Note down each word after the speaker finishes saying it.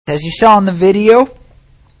As you saw in the video,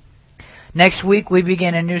 next week we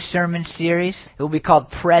begin a new sermon series. It will be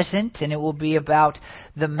called Present, and it will be about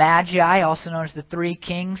the Magi, also known as the Three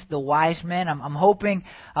Kings, the wise men. I'm hoping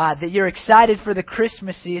that you're excited for the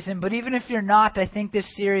Christmas season, but even if you're not, I think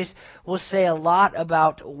this series will say a lot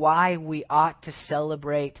about why we ought to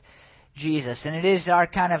celebrate Jesus. And it is our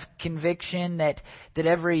kind of conviction that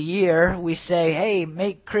every year we say, hey,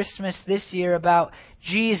 make Christmas this year about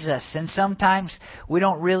Jesus. And sometimes we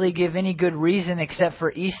don't really give any good reason except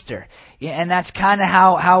for Easter. And that's kind of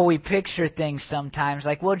how we picture things sometimes.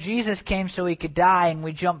 Like, well, Jesus came so he could die, and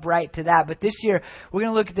we jump right to that. But this year we're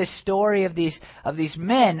going to look at this story of these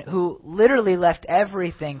men who literally left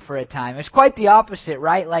everything for a time. It's quite the opposite,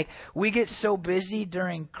 right? Like, we get so busy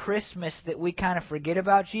during Christmas that we kind of forget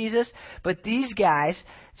about Jesus. But these guys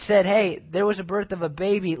said, hey, there was a birth of a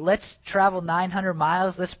baby. Let's travel 900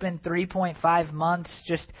 miles. Let's spend 3.5 months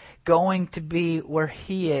just going to be where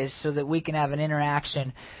he is so that we can have an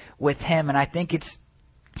interaction with him. And I think it's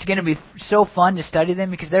going to be so fun to study them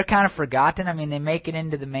because they're kind of forgotten. I mean, they make it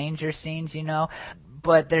into the manger scenes,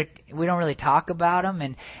 but we don't really talk about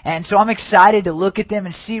them. And so I'm excited to look at them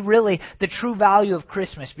and see really the true value of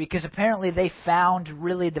Christmas, because apparently they found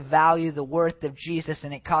really the value, the worth of Jesus,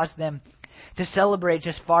 and it caused them to celebrate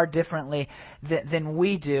just far differently than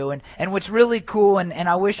we do. And what's really cool, and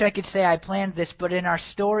I wish I could say I planned this, but in our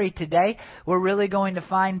story today, we're really going to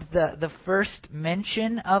find the first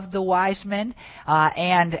mention of the wise men,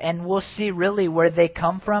 and we'll see really where they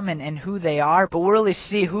come from and who they are, but we'll really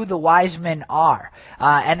see who the wise men are.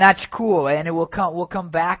 And that's cool, and we'll come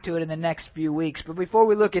back to it in the next few weeks. But before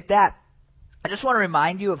we look at that, I just want to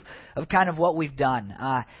remind you of kind of what we've done.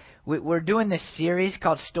 We're doing this series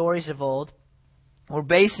called Stories of Old. We're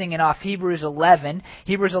basing it off Hebrews 11.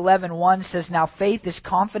 Hebrews 11:1 says, now faith is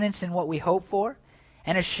confidence in what we hope for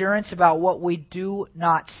and assurance about what we do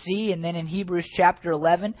not see. And then in Hebrews chapter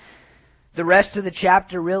 11, the rest of the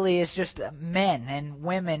chapter really is just men and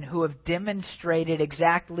women who have demonstrated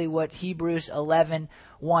exactly what Hebrews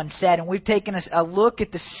 11:1 said. And we've taken a look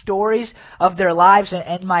at the stories of their lives,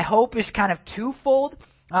 and my hope is kind of twofold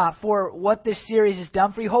for what this series has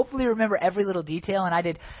done for you. Hopefully you remember every little detail, and I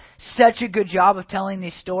did such a good job of telling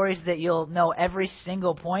these stories that you'll know every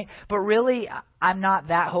single point. But really, I'm not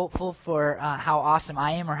that hopeful for how awesome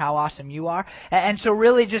I am or how awesome you are. And so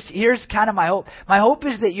really just here's kind of my hope. My hope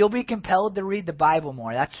is that you'll be compelled to read the Bible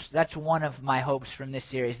more. That's one of my hopes from this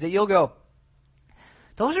series. That you'll go,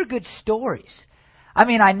 those are good stories. I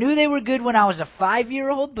mean, I knew they were good when I was a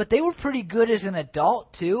 5-year-old, but they were pretty good as an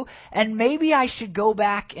adult too. And maybe I should go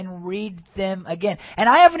back and read them again. And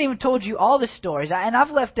I haven't even told you all the stories. And I've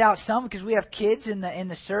left out some because we have kids in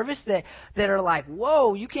the service that are like,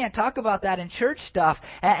 whoa, you can't talk about that in church stuff.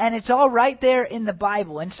 And it's all right there in the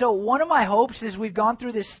Bible. And so one of my hopes as we've gone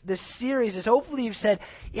through this series is hopefully you've said,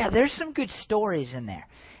 yeah, there's some good stories in there.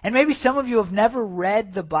 And maybe some of you have never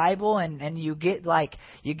read the Bible and you get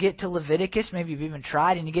to Leviticus, maybe you've even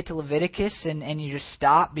tried, and you get to Leviticus and you just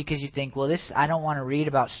stop because you think, well, I don't want to read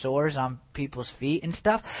about sores on people's feet and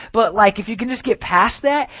stuff. But if you can just get past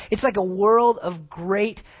that, it's like a world of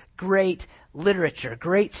great literature,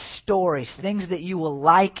 great stories, things that you will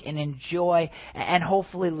like and enjoy and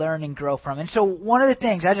hopefully learn and grow from. And so one of the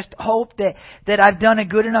things, I just hope that I've done a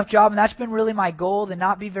good enough job, and that's been really my goal, to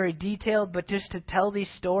not be very detailed, but just to tell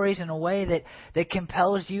these stories in a way that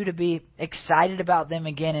compels you to be excited about them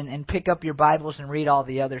again and pick up your Bibles and read all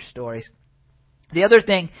the other stories. The other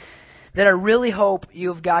thing that I really hope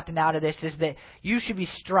you've gotten out of this is that you should be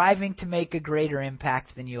striving to make a greater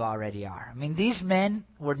impact than you already are. I mean, these men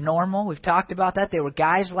were normal. We've talked about that. They were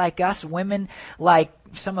guys like us, women like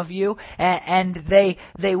some of you, and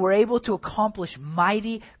they were able to accomplish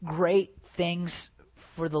mighty, great things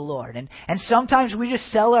for the Lord. And sometimes we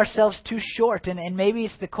just sell ourselves too short, and maybe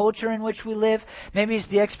it's the culture in which we live, maybe it's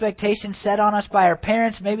the expectations set on us by our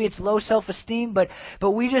parents, maybe it's low self-esteem, but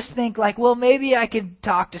we just think well, maybe I could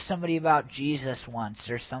talk to somebody about Jesus once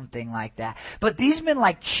or something like that. But these men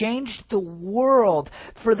changed the world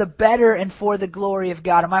for the better and for the glory of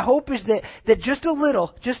God. And my hope is that just a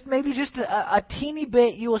little, maybe just a teeny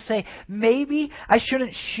bit, you will say, maybe I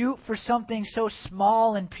shouldn't shoot for something so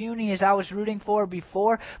small and puny as I was rooting for before,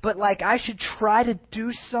 but I should try to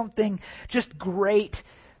do something just great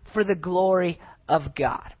for the glory of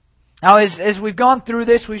God. Now, as we've gone through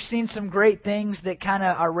this, we've seen some great things that kind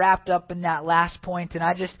of are wrapped up in that last point. And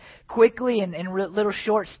I just quickly, in little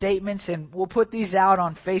short statements, and we'll put these out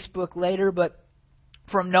on Facebook later, but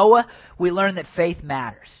from Noah, we learn that faith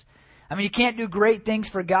matters. I mean, you can't do great things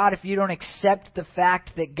for God if you don't accept the fact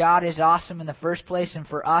that God is awesome in the first place, and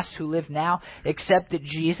for us who live now, accept that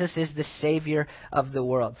Jesus is the Savior of the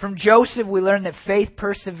world. From Joseph, we learn that faith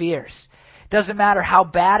perseveres. Doesn't matter how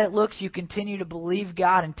bad it looks, you continue to believe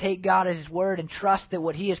God and take God at His word and trust that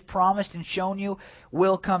what He has promised and shown you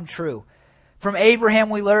will come true. From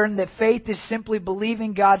Abraham, we learn that faith is simply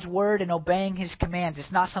believing God's word and obeying His commands.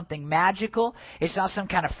 It's not something magical. It's not some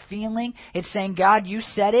kind of feeling. It's saying, God, you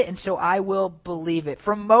said it, and so I will believe it.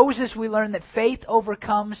 From Moses, we learn that faith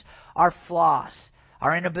overcomes our flaws,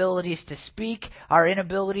 our inabilities to speak, our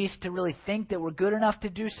inabilities to really think that we're good enough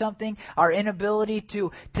to do something, our inability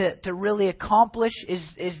to really accomplish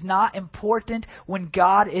is not important when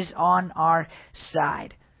God is on our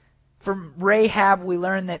side. From Rahab, we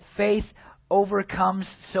learn that faith overcomes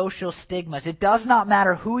social stigmas. It does not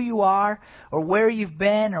matter who you are or where you've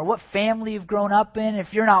been or what family you've grown up in.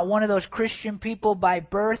 If you're not one of those Christian people by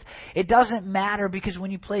birth, it doesn't matter, because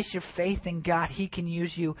when you place your faith in God, He can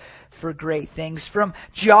use you for great things. From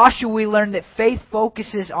Joshua, we learn that faith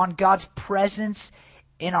focuses on God's presence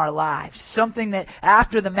in our lives. Something that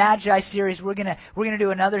after the Magi series, we're gonna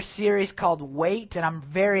do another series called Wait, and I'm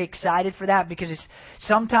very excited for that, because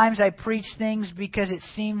sometimes I preach things because it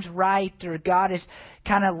seems right, or God has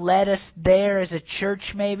kind of led us there as a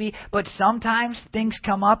church maybe, but sometimes things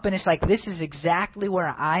come up and it's like, this is exactly where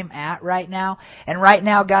I'm at right now, and right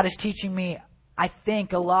now God is teaching me, I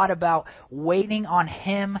think, a lot about waiting on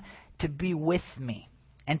Him to be with me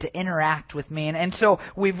and to interact with me. And so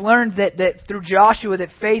we've learned that through Joshua that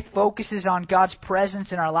faith focuses on God's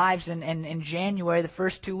presence in our lives. And in January, the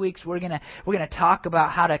first 2 weeks, we're gonna talk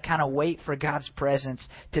about how to kind of wait for God's presence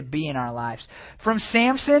to be in our lives. From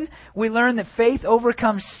Samson, we learned that faith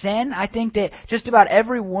overcomes sin. I think that just about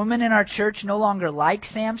every woman in our church no longer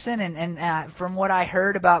likes Samson. And from what I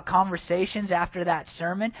heard about conversations after that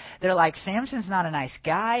sermon, they're like, Samson's not a nice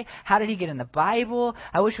guy. How did he get in the Bible?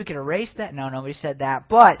 I wish we could erase that. No, nobody said that.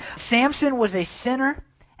 But Samson was a sinner,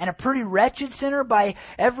 and a pretty wretched sinner by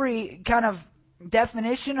every kind of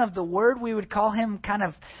definition of the word. We would call him kind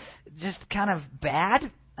of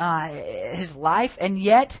bad, his life, and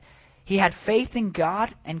yet he had faith in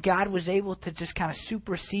God, and God was able to just kind of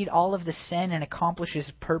supersede all of the sin and accomplish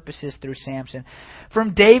His purposes through Samson.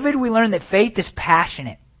 From David, we learn that faith is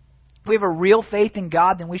passionate. If we have a real faith in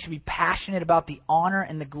God, then we should be passionate about the honor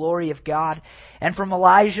and the glory of God. And from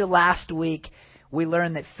Elijah last week, we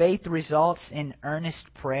learn that faith results in earnest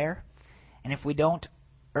prayer. And if we don't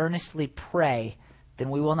earnestly pray, then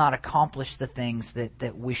we will not accomplish the things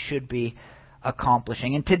that we should be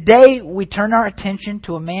accomplishing. And today we turn our attention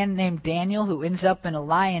to a man named Daniel who ends up in a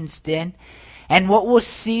lion's den. And what we'll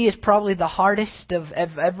see is probably the hardest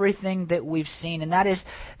of everything that we've seen. And that is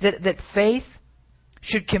that faith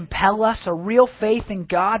should compel us. A real faith in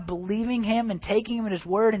God, believing Him and taking Him at His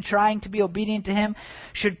word and trying to be obedient to Him,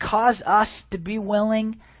 should cause us to be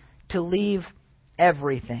willing to leave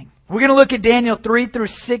everything. We're going to look at Daniel 3 through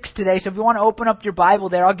 6 today. So if you want to open up your Bible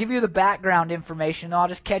there, I'll give you the background information. I'll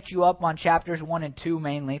just catch you up on chapters 1 and 2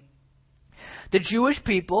 mainly. The Jewish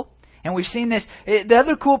people, and we've seen this. The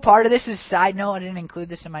other cool part of this is, side note, I didn't include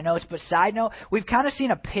this in my notes, but side note, we've kind of seen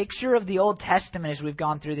a picture of the Old Testament as we've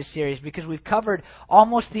gone through this series, because we've covered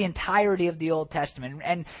almost the entirety of the Old Testament.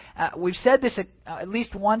 And we've said this at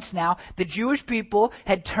least once now. The Jewish people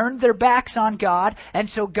had turned their backs on God, and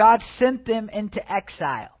so God sent them into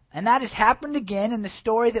exile. And that has happened again in the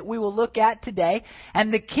story that we will look at today.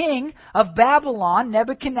 And the king of Babylon,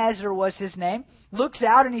 Nebuchadnezzar was his name, looks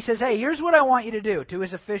out and he says, hey, here's what I want you to do to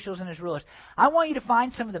his officials and his rulers. I want you to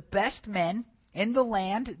find some of the best men in the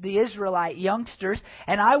land, the Israelite youngsters,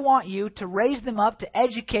 and I want you to raise them up, to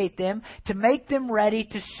educate them, to make them ready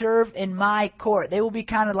to serve in my court. They will be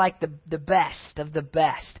kind of like the best of the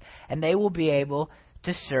best, and they will be able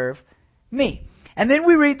to serve me. And then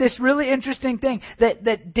we read this really interesting thing,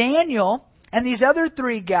 that Daniel and these other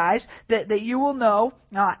three guys that you will know,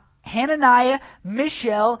 Hananiah,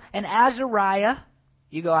 Mishael, and Azariah,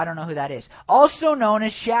 you go, I don't know who that is, also known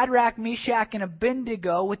as Shadrach, Meshach, and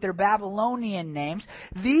Abednego with their Babylonian names.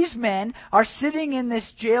 These men are sitting in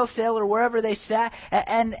this jail cell or wherever they sat,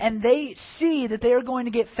 and they see that they are going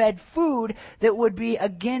to get fed food that would be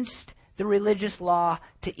against the religious law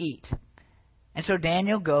to eat. And so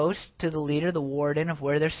Daniel goes to the leader, the warden of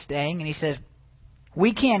where they're staying, and he says,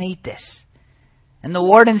 we can't eat this. And the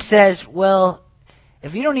warden says, well,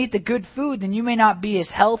 if you don't eat the good food, then you may not be as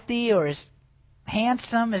healthy or as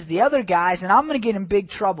handsome as the other guys, and I'm going to get in big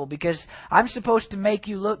trouble because I'm supposed to make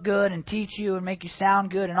you look good and teach you and make you sound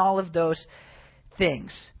good and all of those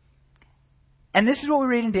things. And this is what we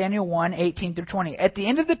read in Daniel 1:18 through 20. At the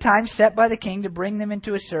end of the time set by the king to bring them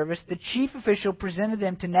into his service, the chief official presented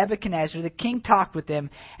them to Nebuchadnezzar. The king talked with them,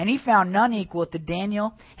 and he found none equal to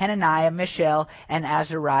Daniel, Hananiah, Mishael, and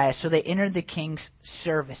Azariah. So they entered the king's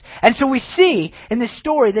service. And so we see in this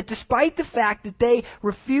story that despite the fact that they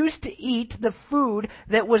refused to eat the food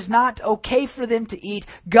that was not okay for them to eat,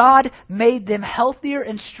 God made them healthier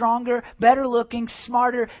and stronger, better looking,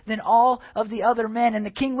 smarter than all of the other men. And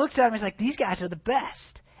the king looks at them and is like, these guys are the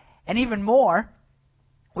best. And even more,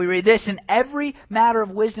 we read this, in every matter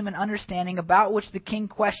of wisdom and understanding about which the king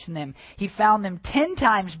questioned them, he found them 10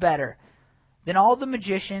 times better than all the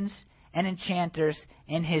magicians and enchanters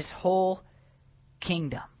in his whole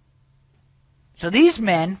kingdom. So these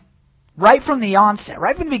men, right from the onset,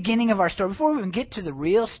 right from the beginning of our story, before we even get to the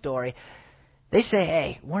real story, they say,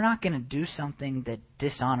 hey, we're not going to do something that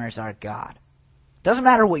dishonors our God. Doesn't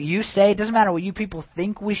matter what you say. Doesn't matter what you people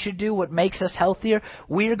think we should do, what makes us healthier.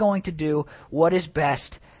 We're going to do what is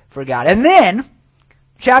best for God. And then,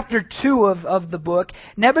 chapter 2 of the book,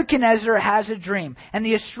 Nebuchadnezzar has a dream. And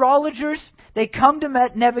the astrologers, they come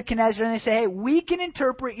to Nebuchadnezzar and they say, hey, we can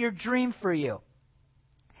interpret your dream for you.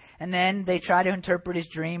 And then they try to interpret his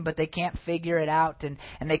dream, but they can't figure it out. And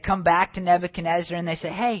they come back to Nebuchadnezzar and they say,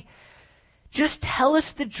 hey, just tell us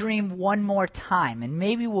the dream one more time, and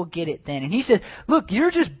maybe we'll get it then. And he says, look,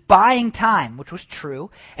 you're just buying time, which was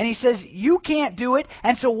true. And he says, you can't do it,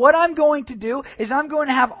 and so what I'm going to do is I'm going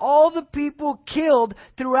to have all the people killed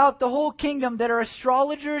throughout the whole kingdom that are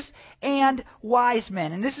astrologers and wise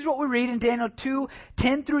men. And this is what we read in Daniel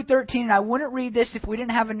 2:10 through 13. And I wouldn't read this if we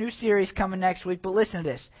didn't have a new series coming next week, but listen to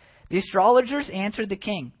this. The astrologers answered the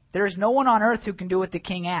king, there is no one on earth who can do what the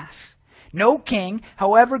king asks. No king,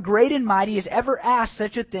 however great and mighty, has ever asked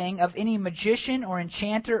such a thing of any magician or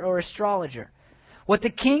enchanter or astrologer. What the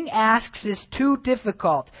king asks is too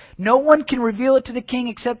difficult. No one can reveal it to the king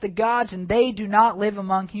except the gods, and they do not live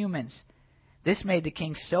among humans. This made the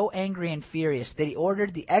king so angry and furious that he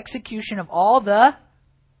ordered the execution of all the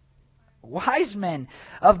wise men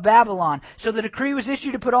of Babylon. So the decree was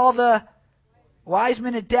issued to put all the wise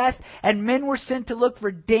men to death, and men were sent to look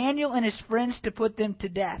for Daniel and his friends to put them to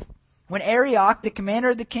death. When Arioch, the commander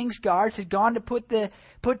of the king's guards, had gone to put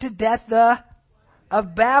to death the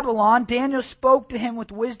of Babylon, Daniel spoke to him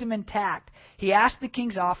with wisdom and tact. He asked the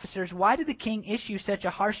king's officers, why did the king issue such a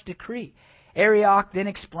harsh decree? Arioch then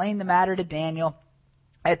explained the matter to Daniel.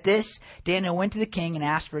 At this, Daniel went to the king and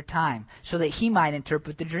asked for a time, so that he might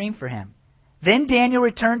interpret the dream for him. Then Daniel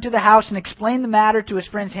returned to the house and explained the matter to his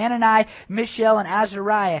friends Hananiah, Mishael, and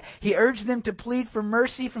Azariah. He urged them to plead for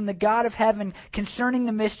mercy from the God of heaven concerning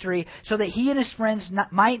the mystery, so that he and his friends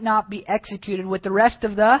might not be executed with the rest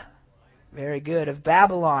of the of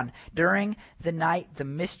Babylon. During the night, the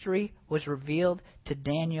mystery was revealed to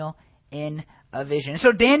Daniel in a vision.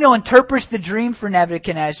 So Daniel interprets the dream for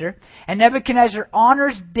Nebuchadnezzar, and Nebuchadnezzar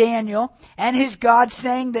honors Daniel and his God,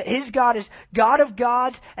 saying that his God is God of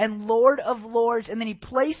gods and Lord of lords. And then he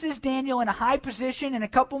places Daniel in a high position. In a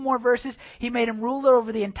couple more verses, he made him ruler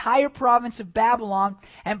over the entire province of Babylon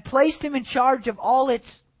and placed him in charge of all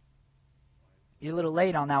its... You're a little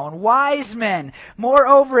late on that one. Wise men.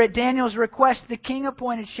 Moreover, at Daniel's request, the king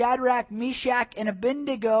appointed Shadrach, Meshach, and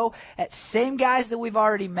Abednego, same guys that we've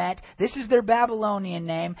already met. This is their Babylonian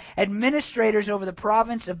name, administrators over the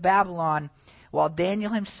province of Babylon, while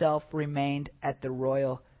Daniel himself remained at the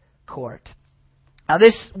royal court. Now,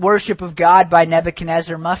 this worship of God by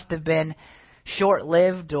Nebuchadnezzar must have been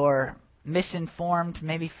short-lived or misinformed,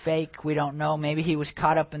 maybe fake, we don't know. Maybe he was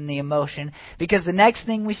caught up in the emotion. Because the next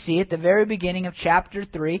thing we see at the very beginning of chapter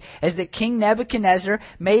 3 is that King Nebuchadnezzar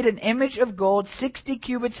made an image of gold 60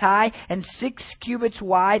 cubits high and 6 cubits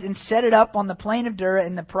wide and set it up on the plain of Dura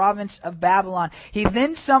in the province of Babylon. He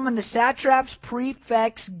then summoned the satraps,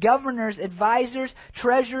 prefects, governors, advisors,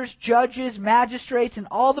 treasurers, judges, magistrates, and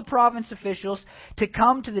all the province officials to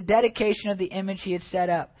come to the dedication of the image he had set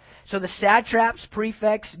up. So the satraps,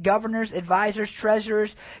 prefects, governors, advisors,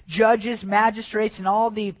 treasurers, judges, magistrates, and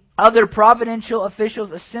all the other providential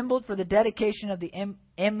officials assembled for the dedication of the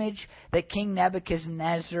image that King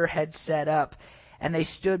Nebuchadnezzar had set up, and they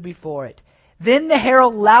stood before it. Then the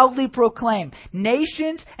herald loudly proclaimed,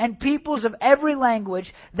 nations and peoples of every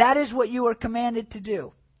language, that is what you are commanded to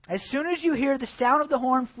do. As soon as you hear the sound of the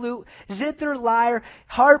horn, flute, zither, lyre,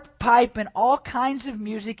 harp, pipe, and all kinds of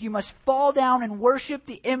music, you must fall down and worship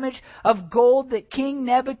the image of gold that King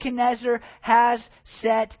Nebuchadnezzar has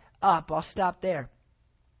set up. I'll stop there.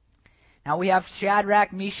 Now we have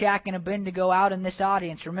Shadrach, Meshach, and Abednego out in this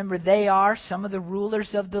audience. Remember, they are some of the rulers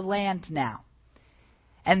of the land now.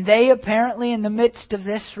 And they apparently, in the midst of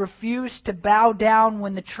this, refuse to bow down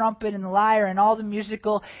when the trumpet and the lyre and all the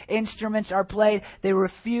musical instruments are played. They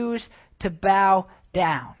refuse to bow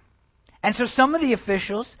down. And so some of the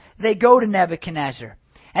officials, they go to Nebuchadnezzar.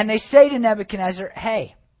 And they say to Nebuchadnezzar,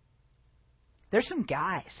 hey, there's some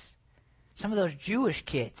guys, some of those Jewish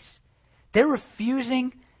kids. They're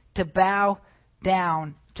refusing to bow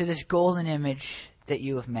down to this golden image that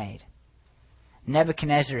you have made.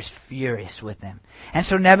 Nebuchadnezzar is furious with them. And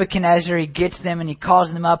so Nebuchadnezzar, he gets them and he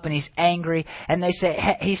calls them up and he's angry. And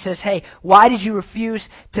he says, hey, why did you refuse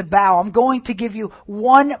to bow? I'm going to give you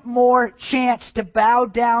one more chance to bow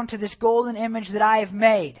down to this golden image that I have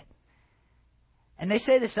made. And they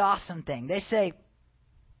say this awesome thing. They say,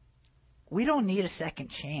 we don't need a second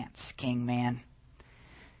chance, King Man.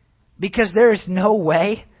 Because there is no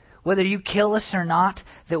way, whether you kill us or not,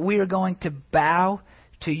 that we are going to bow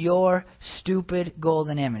to your stupid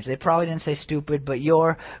golden image. They probably didn't say stupid, but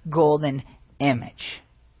your golden image.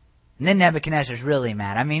 And then Nebuchadnezzar's really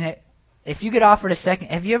mad. I mean, if you get offered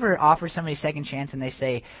have you ever offered somebody a second chance and they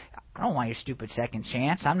say, I don't want your stupid second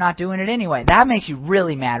chance. I'm not doing it anyway. That makes you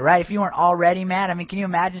really mad, right? If you weren't already mad. I mean, can you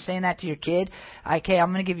imagine saying that to your kid? Okay,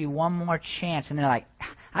 I'm going to give you one more chance. And they're like,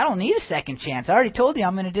 I don't need a second chance. I already told you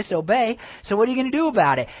I'm going to disobey. So what are you going to do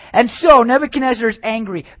about it? And so Nebuchadnezzar is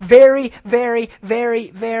angry. Very, very,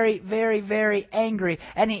 very, very, very, very angry.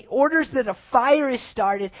 And he orders that a fire is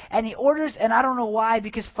started. And he orders, and I don't know why,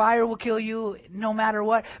 because fire will kill you no matter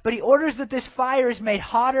what. But he orders that this fire is made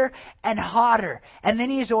hotter and hotter. And then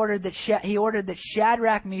he ordered that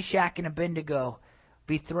Shadrach, Meshach, and Abednego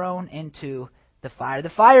be thrown into the fire. The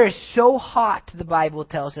fire is so hot, the Bible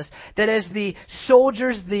tells us, that as the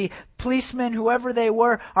soldiers, the policemen, whoever they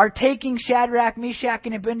were, are taking Shadrach, Meshach,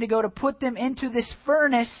 and Abednego to put them into this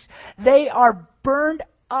furnace, they are burned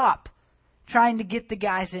up trying to get the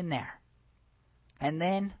guys in there. And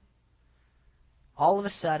then, all of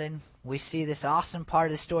a sudden, we see this awesome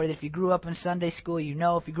part of the story that if you grew up in Sunday school, you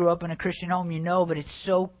know. If you grew up in a Christian home, you know. But it's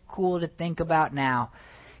so cool to think about now.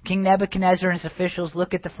 King Nebuchadnezzar and his officials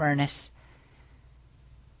look at the furnace.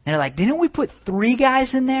 And they're like, didn't we put 3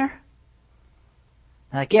 guys in there?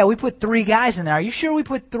 They're like, yeah, we put 3 guys in there. Are you sure we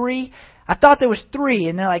put 3? I thought there was 3.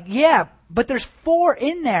 And they're like, yeah, but there's 4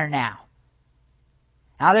 in there now.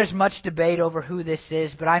 Now, there's much debate over who this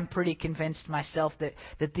is, but I'm pretty convinced myself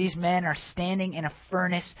that these men are standing in a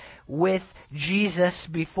furnace with Jesus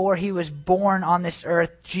before he was born on this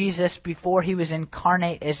earth, Jesus before he was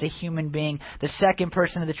incarnate as a human being, the second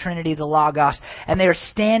person of the Trinity, the Logos. And they are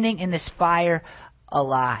standing in this fire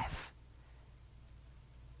alive.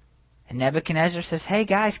 And Nebuchadnezzar says, hey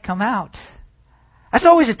guys, come out. That's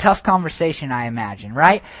always a tough conversation, I imagine,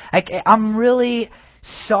 right? I'm really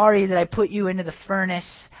sorry that I put you into the furnace.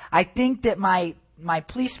 I think that my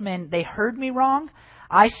policemen, they heard me wrong.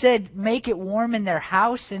 I said make it warm in their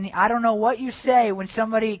house, and I don't know what you say when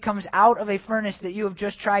somebody comes out of a furnace that you have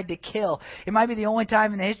just tried to kill. It might be the only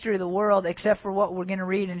time in the history of the world, except for what we're going to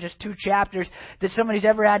read in just 2 chapters, that somebody's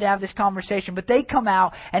ever had to have this conversation. But they come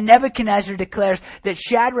out, and Nebuchadnezzar declares that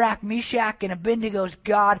Shadrach, Meshach, and Abednego's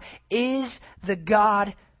God is the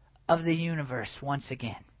God of the universe once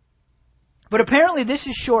again. But apparently this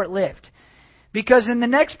is short-lived, because in the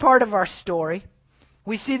next part of our story,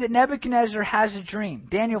 we see that Nebuchadnezzar has a dream.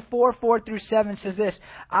 Daniel 4:4-7 says this,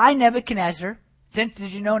 I, Nebuchadnezzar, did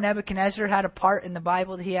you know Nebuchadnezzar had a part in the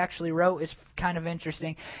Bible that he actually wrote? It's kind of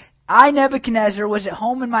interesting. I, Nebuchadnezzar, was at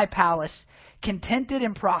home in my palace, contented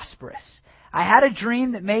and prosperous. I had a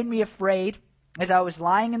dream that made me afraid. As I was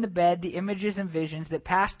lying in the bed, the images and visions that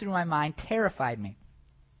passed through my mind terrified me.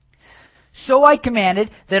 So I commanded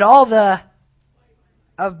that all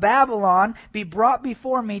of Babylon be brought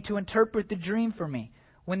before me to interpret the dream for me.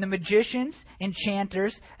 When the magicians,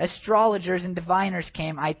 enchanters, astrologers, and diviners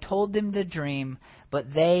came, I told them the dream,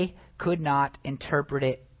 but they could not interpret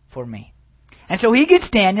it for me. And so he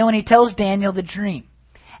gets Daniel, and he tells Daniel the dream.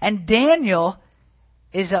 And Daniel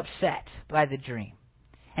is upset by the dream.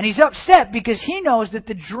 And he's upset because he knows that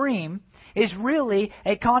the dream is really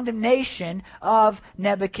a condemnation of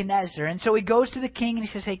Nebuchadnezzar. And so he goes to the king and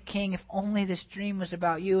he says, hey, king, if only this dream was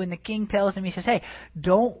about you. And the king tells him, he says, hey,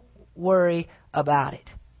 don't worry about it.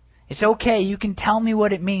 It's okay. You can tell me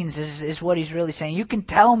what it means, is what he's really saying. You can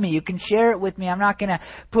tell me. You can share it with me. I'm not going to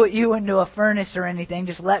put you into a furnace or anything.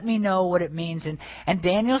 Just let me know what it means. And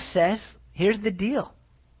Daniel says, here's the deal.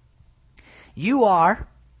 You are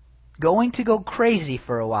going to go crazy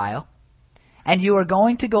for a while. And you are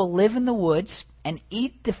going to go live in the woods and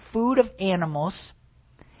eat the food of animals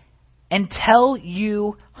until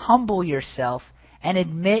you humble yourself and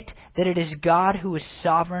admit that it is God who is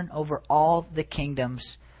sovereign over all the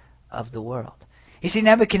kingdoms of the world. You see,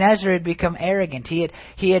 Nebuchadnezzar had become arrogant.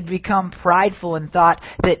 He had become prideful and thought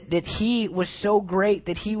that he was so great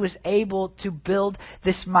that he was able to build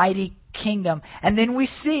this mighty kingdom. And then we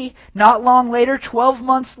see, not long later, 12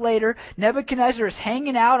 months later, Nebuchadnezzar is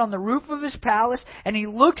hanging out on the roof of his palace, and he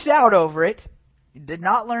looks out over it. He did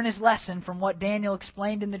not learn his lesson from what Daniel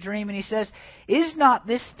explained in the dream, and he says, "Is not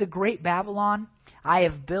this the great Babylon I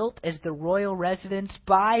have built as the royal residence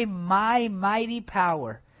by my mighty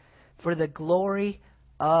power, for the glory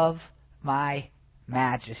of my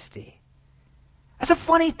majesty?" That's a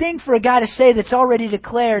funny thing for a guy to say that's already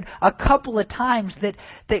declared a couple of times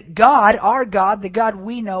that God, our God, the God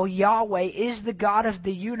we know, Yahweh, is the God of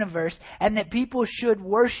the universe, and that people should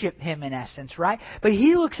worship Him in essence, right? But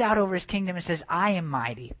he looks out over His kingdom and says, "I am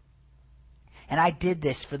mighty, and I did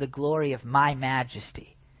this for the glory of my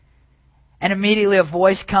majesty." And immediately a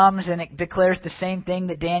voice comes and it declares the same thing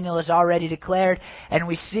that Daniel has already declared. And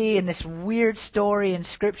we see in this weird story in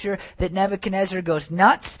Scripture that Nebuchadnezzar goes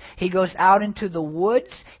nuts. He goes out into the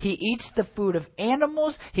woods. He eats the food of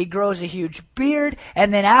animals. He grows a huge beard.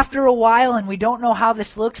 And then after a while, and we don't know how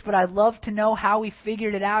this looks, but I'd love to know how he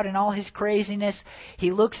figured it out in all his craziness,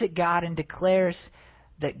 he looks at God and declares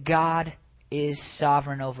that God is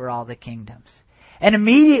sovereign over all the kingdoms. And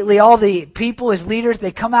immediately all the people, his leaders,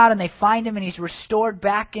 they come out and they find him, and he's restored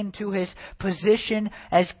back into his position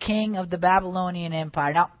as king of the Babylonian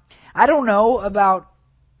Empire. Now, I don't know about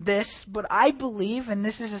this, but I believe, and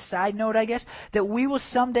this is a side note, I guess, that we will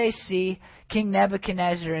someday see King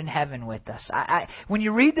Nebuchadnezzar in heaven with us. When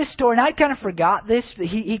you read this story, and I kind of forgot this,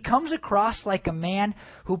 he comes across like a man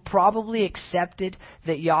who probably accepted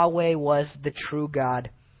that Yahweh was the true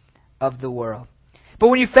God of the world. But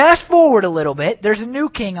when you fast forward a little bit, there's a new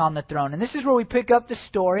king on the throne. And this is where we pick up the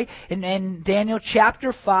story in Daniel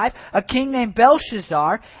chapter 5, a king named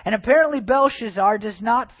Belshazzar. And apparently Belshazzar does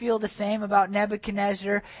not feel the same about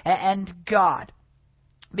Nebuchadnezzar and God,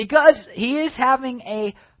 because he is having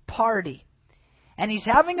a party. And he's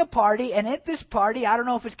having a party, and at this party, I don't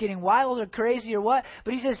know if it's getting wild or crazy or what,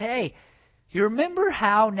 but he says, "Hey, you remember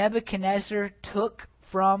how Nebuchadnezzar took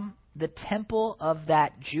from the temple of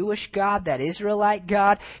that Jewish God, that Israelite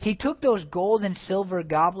God? He took those gold and silver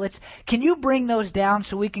goblets. Can you bring those down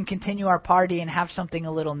so we can continue our party and have something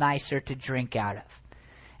a little nicer to drink out of?"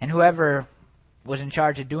 And whoever was in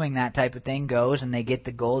charge of doing that type of thing goes, and they get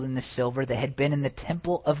the gold and the silver that had been in the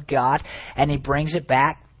temple of God, and he brings it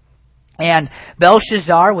back. And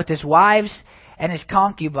Belshazzar, with his wives and his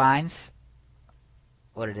concubines,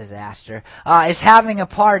 what a disaster, is having this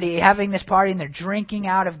party, and they're drinking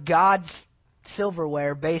out of God's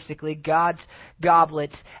silverware, basically, God's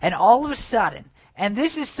goblets. And all of a sudden, and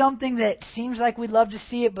this is something that seems like we'd love to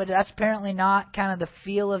see it, but that's apparently not kind of the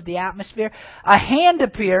feel of the atmosphere, a hand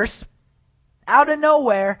appears out of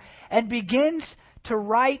nowhere and begins to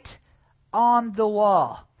write on the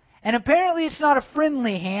wall. And apparently it's not a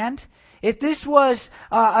friendly hand. If this was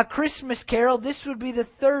a Christmas carol, this would be the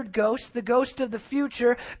third ghost, the ghost of the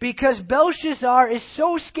future, because Belshazzar is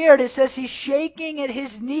so scared, it says he's shaking at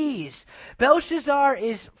his knees. Belshazzar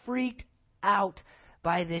is freaked out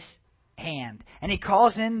by this hand. And he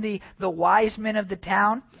calls in the wise men of the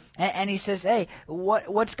town, and he says, "Hey,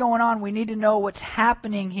 what's going on? We need to know what's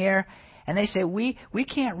happening here." And they say, we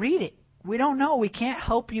can't read it. We don't know. We can't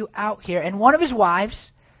help you out here. And one of his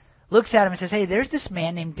wives looks at him and says, "Hey, there's this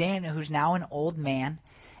man named Daniel who's now an old man,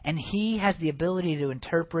 and he has the ability to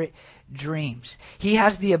interpret dreams. He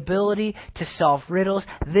has the ability to solve riddles.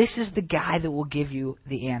 This is the guy that will give you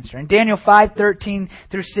the answer." In Daniel 5:13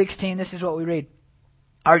 through 16, this is what we read.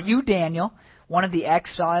 "Are you Daniel, one of the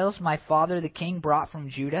exiles my father the king brought from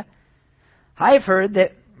Judah? I have heard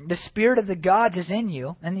that the spirit of the gods is in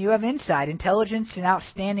you, and you have insight, intelligence, and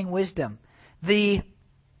outstanding wisdom.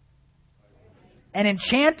 And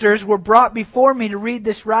enchanters were brought before me to read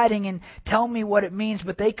this writing and tell me what it means,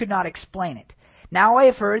 but they could not explain it. Now I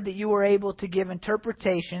have heard that you were able to give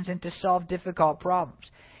interpretations and to solve difficult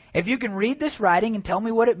problems. If you can read this writing and tell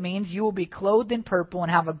me what it means, you will be clothed in purple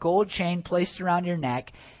and have a gold chain placed around your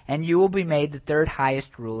neck, and you will be made the third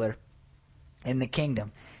highest ruler in the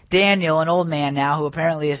kingdom." Daniel, an old man now, who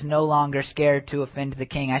apparently is no longer scared to offend the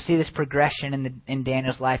king. I see this progression in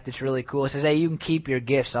Daniel's life that's really cool. It says, "Hey, you can keep your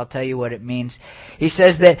gifts. I'll tell you what it means." He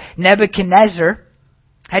says that Nebuchadnezzar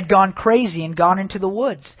had gone crazy and gone into the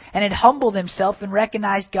woods and had humbled himself and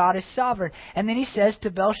recognized God as sovereign. And then he says to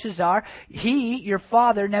Belshazzar, your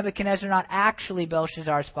father, Nebuchadnezzar, not actually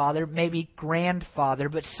Belshazzar's father, maybe grandfather,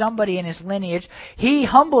 but somebody in his lineage, he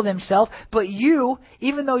humbled himself, but you,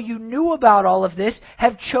 even though you knew about all of this,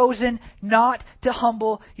 have chosen not to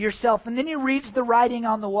humble yourself. And then he reads the writing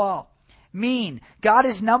on the wall. Mean, God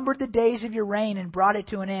has numbered the days of your reign and brought it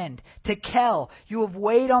to an end. Tekel, you have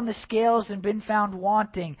weighed on the scales and been found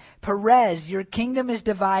wanting. Perez, your kingdom is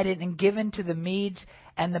divided and given to the Medes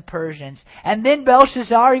and the Persians. And then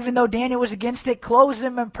Belshazzar, even though Daniel was against it, clothes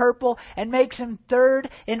him in purple and makes him third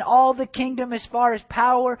in all the kingdom as far as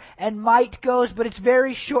power and might goes. But it's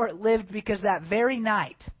very short-lived, because that very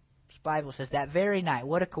night, the Bible says, that very night,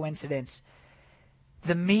 what a coincidence,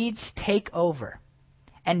 the Medes take over.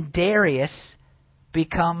 And Darius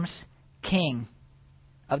becomes king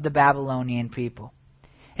of the Babylonian people.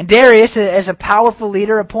 And Darius, as a powerful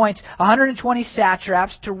leader, appoints 120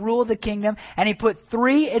 satraps to rule the kingdom, and he put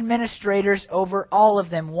 3 administrators over all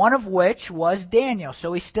of them, one of which was Daniel.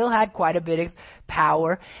 So he still had quite a bit of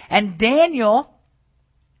power. And Daniel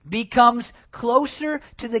becomes closer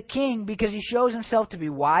to the king because he shows himself to be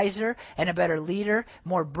wiser and a better leader,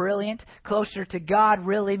 more brilliant, closer to God,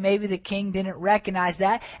 really. Maybe the king didn't recognize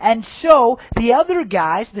that. And so the other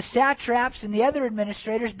guys, the satraps and the other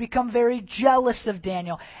administrators, become very jealous of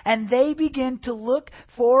Daniel. And they begin to look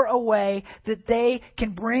for a way that they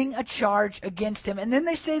can bring a charge against him. And then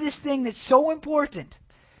they say this thing that's so important.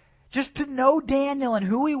 Just to know Daniel and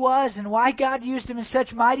who he was and why God used him in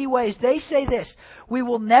such mighty ways. They say this: we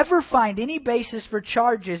will never find any basis for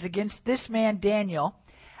charges against this man Daniel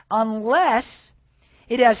unless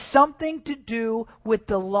it has something to do with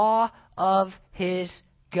the law of his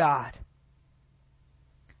God.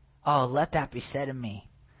 Oh, let that be said of me.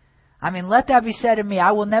 Let that be said of me.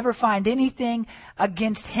 I will never find anything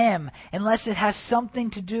against him unless it has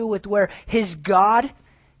something to do with where his God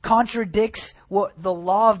contradicts what the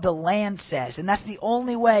law of the land says. And that's the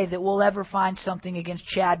only way that we'll ever find something against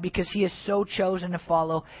Chad, because he has so chosen to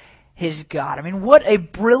follow his God. What a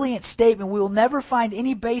brilliant statement. We will never find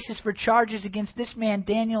any basis for charges against this man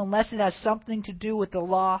Daniel unless it has something to do with the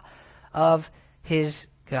law of his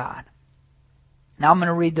God. Now I'm going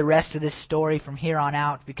to read the rest of this story from here on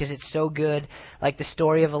out because it's so good. Like the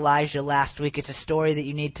story of Elijah last week, it's a story that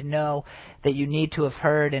you need to know, that you need to have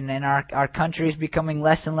heard. And our country is becoming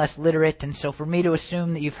less and less literate. And so for me to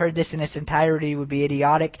assume that you've heard this in its entirety would be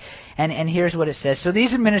idiotic. And here's what it says. So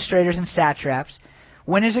these administrators and satraps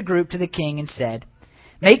went as a group to the king and said,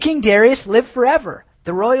 "May King Darius live forever.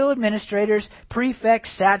 The royal administrators,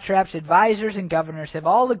 prefects, satraps, advisors, and governors have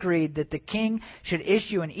all agreed that the king should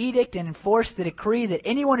issue an edict and enforce the decree that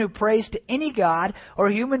anyone who prays to any god or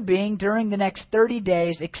human being during the next 30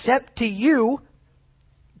 days, except to you,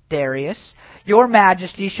 Darius, your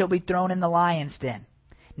majesty, shall be thrown in the lion's den.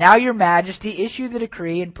 Now, your majesty, issue the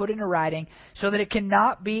decree and put it in writing so that it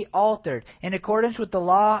cannot be altered, in accordance with the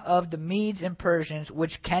law of the Medes and Persians,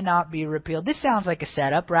 which cannot be repealed." This sounds like a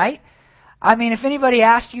setup, right? If anybody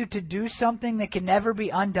asks you to do something that can never be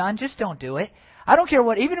undone, just don't do it. I don't care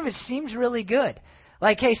what, even if it seems really good.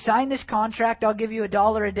 Like, hey, sign this contract, I'll give you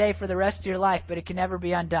 $1 a day for the rest of your life, but it can never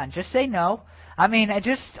be undone. Just say no. I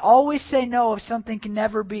just always say no if something can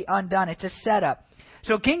never be undone. It's a setup.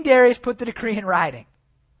 So King Darius put the decree in writing.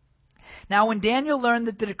 Now, when Daniel learned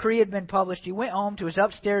that the decree had been published, he went home to his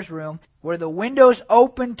upstairs room where the windows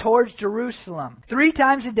opened towards Jerusalem. 3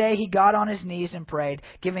 times a day he got on his knees and prayed,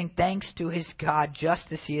 giving thanks to his God just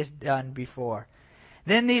as he has done before.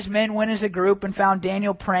 Then these men went as a group and found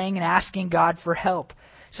Daniel praying and asking God for help.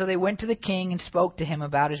 So they went to the king and spoke to him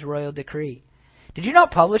about his royal decree. "Did you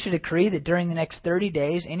not publish a decree that during the next 30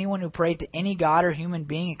 days anyone who prayed to any god or human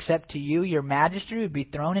being except to you, your majesty, would be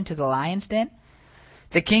thrown into the lion's den?"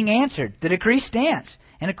 The king answered, "The decree stands,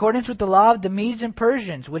 in accordance with the law of the Medes and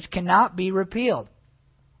Persians, which cannot be repealed."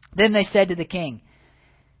 Then they said to the king,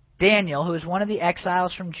 "Daniel, who is one of the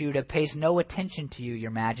exiles from Judah, pays no attention to you,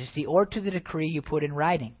 your majesty, or to the decree you put in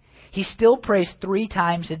writing. He still prays 3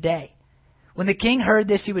 times a day." When the king heard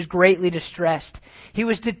this, he was greatly distressed. He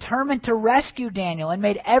was determined to rescue Daniel and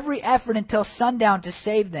made every effort until sundown to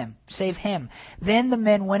save him. Then the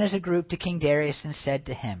men went as a group to King Darius and said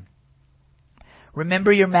to him,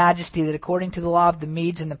 "Remember, your majesty, that according to the law of the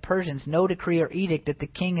Medes and the Persians, no decree or edict that the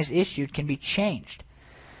king has issued can be changed."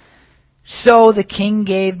 So the king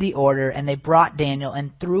gave the order, and they brought Daniel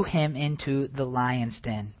and threw him into the lion's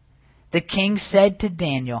den. The king said to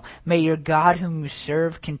Daniel, "May your God whom you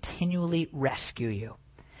serve continually rescue you."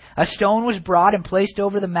 A stone was brought and placed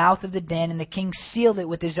over the mouth of the den, and the king sealed it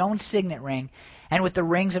with his own signet ring and with the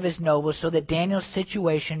rings of his nobles, so that Daniel's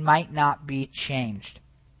situation might not be changed.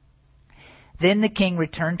 Then the king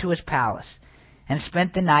returned to his palace and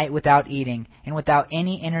spent the night without eating and without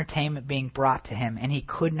any entertainment being brought to him, and he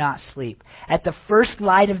could not sleep. At the first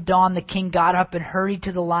light of dawn, the king got up and hurried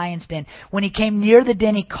to the lion's den. When he came near the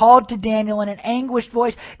den, he called to Daniel in an anguished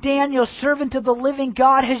voice, "Daniel, servant of the living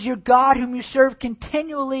God, has your God, whom you serve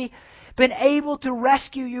continually, been able to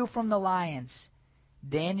rescue you from the lions?"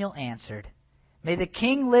 Daniel answered, "May the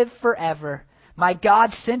king live forever. My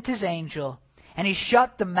God sent his angel, and he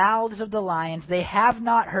shut the mouths of the lions. They have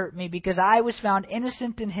not hurt me, because I was found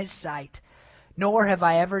innocent in his sight. Nor have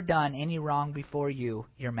I ever done any wrong before you,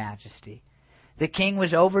 your majesty." The king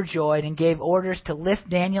was overjoyed and gave orders to lift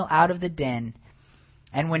Daniel out of the den.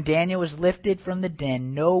 And when Daniel was lifted from the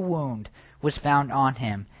den, no wound was found on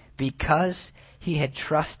him, because he had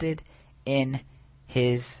trusted in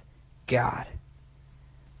his God.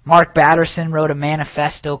 Mark Batterson wrote a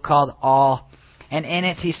manifesto called All, and in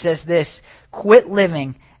it he says this: "Quit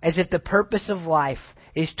living as if the purpose of life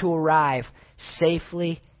is to arrive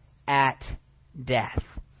safely at death."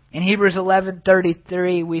 In Hebrews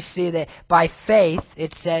 11:33, we see that by faith,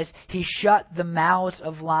 it says, he shut the mouths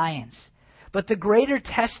of lions. But the greater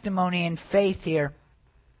testimony in faith here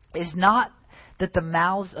is not that the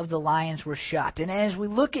mouths of the lions were shut. And as we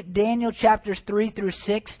look at Daniel chapters 3 through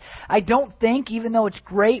 6, I don't think, even though it's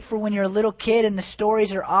great for when you're a little kid and the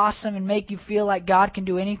stories are awesome and make you feel like God can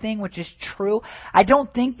do anything, which is true, I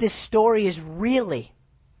don't think this story is really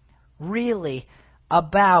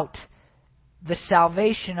about the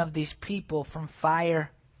salvation of these people from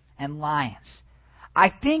fire and lions. I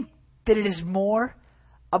think that it is more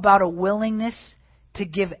about a willingness to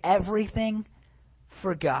give everything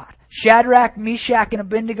for God. Shadrach, Meshach, and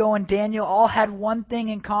Abednego and Daniel all had one thing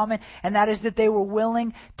in common, and that is that they were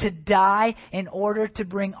willing to die in order to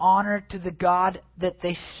bring honor to the God that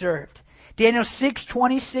they served. Daniel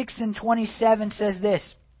 6:26 and 27 says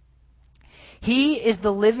this: "He is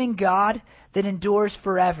the living God that endures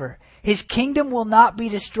forever. His kingdom will not be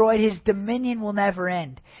destroyed. His dominion will never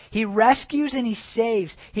end. He rescues and he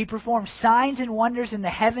saves. He performs signs and wonders in the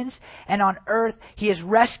heavens and on earth. He has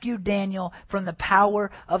rescued Daniel from the power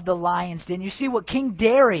of the lions." Den. You see, what King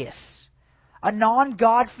Darius, a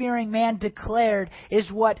non-God-fearing man, declared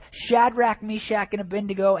is what Shadrach, Meshach, and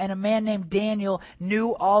Abednego and a man named Daniel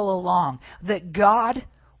knew all along. That God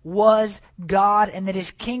was God, and that his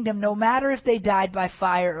kingdom, no matter if they died by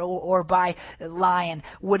fire or by lion,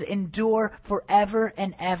 would endure forever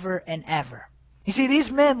and ever and ever. You see, these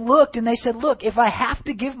men looked and they said, "Look, if I have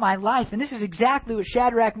to give my life," and this is exactly what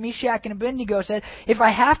Shadrach, Meshach, and Abednego said, "if I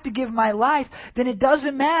have to give my life, then it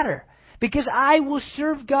doesn't matter, because I will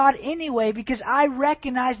serve God anyway, because I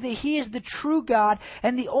recognize that He is the true God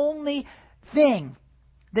and the only thing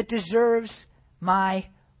that deserves my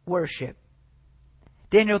worship."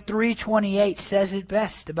 Daniel 3:28 says it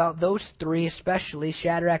best about those three, especially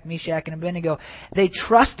Shadrach, Meshach, and Abednego. They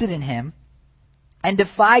trusted in Him and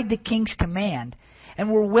defied the king's command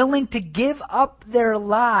and were willing to give up their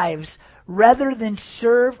lives rather than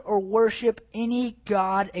serve or worship any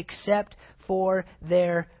god except for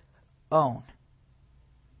their own.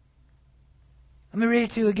 Let me read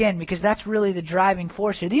it to you again, because that's really the driving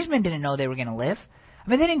force here. These men didn't know they were going to live. I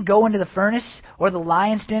mean, they didn't go into the furnace or the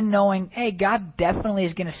lions den knowing, hey, God definitely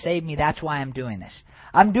is going to save me. That's why I'm doing this.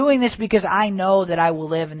 I'm doing this because I know that I will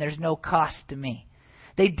live and there's no cost to me.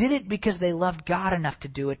 They did it because they loved God enough to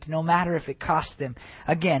do it, no matter if it cost them.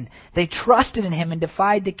 Again, they trusted in Him and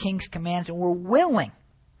defied the king's commands and were willing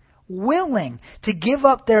to give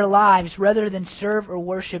up their lives rather than serve or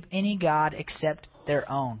worship any god except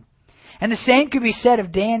their own. And the same could be said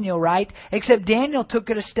of Daniel, right? Except Daniel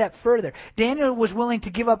took it a step further. Daniel was willing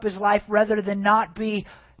to give up his life rather than not be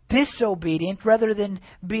disobedient,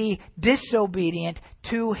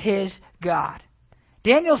 to his God.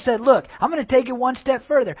 Daniel said, "Look, I'm going to take it one step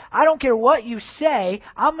further. I don't care what you say.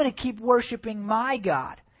 I'm going to keep worshiping my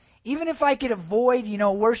God. Even if I could avoid,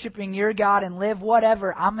 worshiping your God and live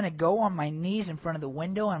whatever, I'm going to go on my knees in front of the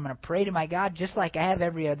window and I'm going to pray to my God just like I have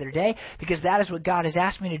every other day, because that is what God has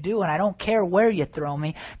asked me to do, and I don't care where you throw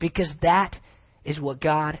me, because that is what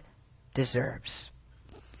God deserves."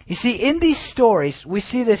 You see, in these stories, we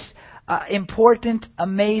see this important,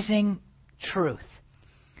 amazing truth.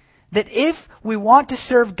 That if we want to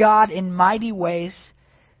serve God in mighty ways,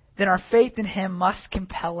 then our faith in Him must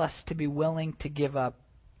compel us to be willing to give up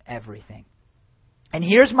everything. And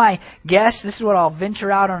here's my guess. This is what I'll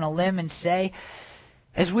venture out on a limb and say.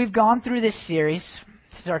 As we've gone through this series,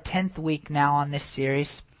 this is our 10th week now on this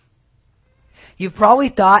series, you've probably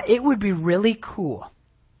thought it would be really cool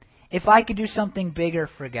if I could do something bigger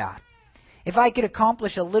for God. If I could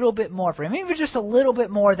accomplish a little bit more for Him, even just a little bit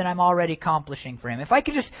more than I'm already accomplishing for Him. If I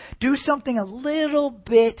could just do something a little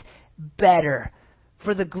bit better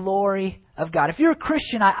for the glory of God. If you're a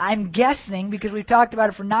Christian, I'm guessing, because we've talked about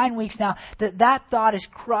it for 9 weeks now, that thought has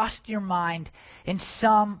crossed your mind in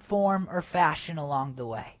some form or fashion along the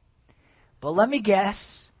way. But let me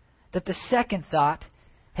guess that the second thought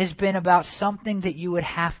has been about something that you would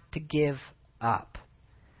have to give up.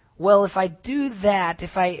 Well, if I do that,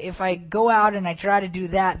 if I go out and I try to do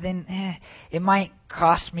that, then it might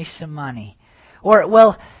cost me some money. Or,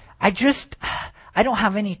 well, I don't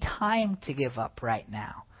have any time to give up right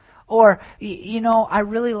now. Or, I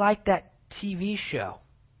really like that TV show,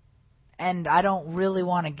 and I don't really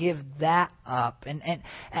want to give that up.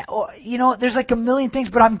 Or, there's like a million things,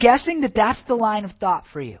 but I'm guessing that that's the line of thought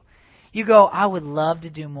for you. You go, I would love to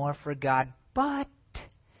do more for God, but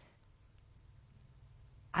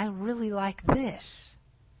I really like this.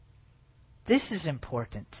 This is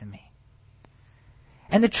important to me.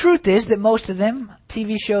 And the truth is that most of them,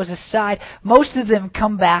 TV shows aside, most of them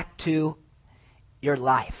come back to your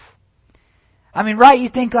life. I mean, right, you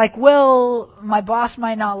think like, well, my boss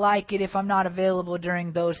might not like it if I'm not available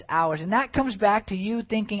during those hours. And that comes back to you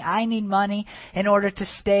thinking, I need money in order to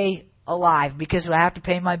stay alive because I have to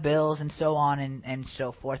pay my bills and so on and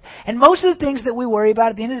so forth. And most of the things that we worry about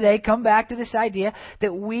at the end of the day come back to this idea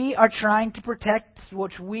that we are trying to protect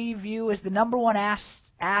what we view as the number one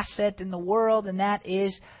asset in the world, and that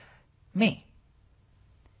is me.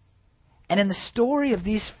 And in the story of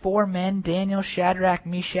these four men, Daniel, Shadrach,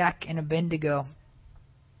 Meshach, and Abednego,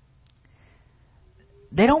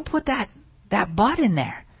 they don't put that but in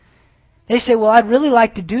there. They say, well, I'd really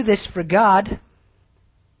like to do this for God.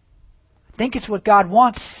 I think it's what God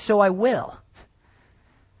wants, so I will.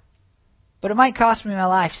 But it might cost me my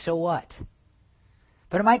life, so what?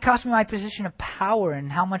 But it might cost me my position of power and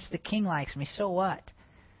how much the king likes me, so what?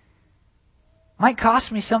 It might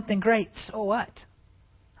cost me something great, so what?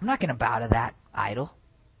 I'm not going to bow to that idol.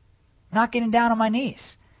 I'm not getting down on my knees.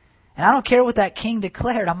 And I don't care what that king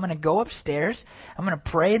declared. I'm going to go upstairs. I'm going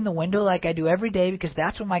to pray in the window like I do every day because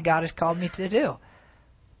that's what my God has called me to do.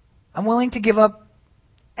 I'm willing to give up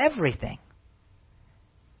everything.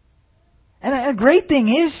 And a great thing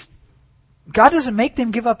is, God doesn't make them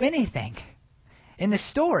give up anything in this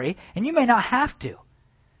story, and you may not have to.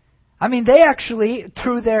 I mean, they actually,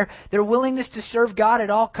 through their willingness to serve God at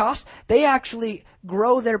all costs, they actually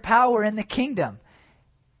grow their power in the kingdom.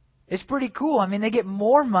 It's pretty cool. I mean, they get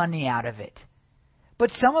more money out of it. But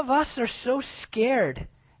some of us are so scared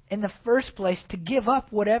in the first place to give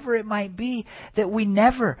up whatever it might be that we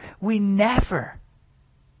never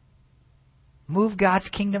move God's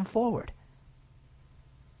kingdom forward.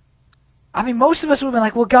 I mean, most of us would have been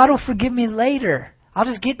like, well, God will forgive me later. I'll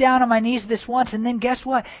just get down on my knees this once, and then guess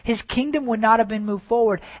what? His kingdom would not have been moved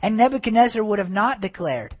forward, and Nebuchadnezzar would have not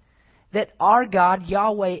declared that our God,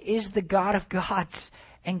 Yahweh, is the God of gods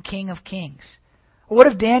and King of kings. Or what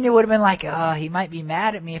if Daniel would have been like, he might be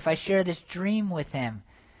mad at me if I share this dream with him?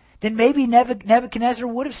 Then maybe Nebuchadnezzar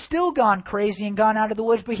would have still gone crazy and gone out of the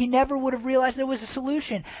woods, but he never would have realized there was a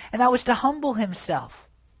solution, and that was to humble himself.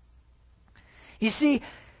 You see,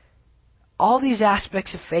 all these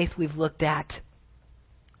aspects of faith we've looked at,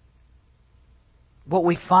 what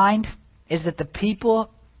we find is that the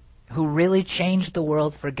people who really change the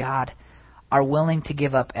world for God are willing to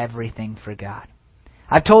give up everything for God.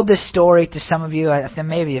 I've told this story to some of you. I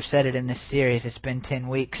maybe have said it in this series. It's been 10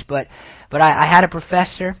 weeks. But I had a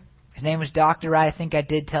professor. His name was Dr. Wright. I think I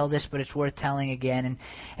did tell this, but it's worth telling again.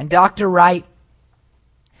 And Dr. Wright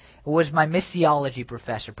was my missiology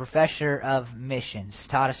professor of missions.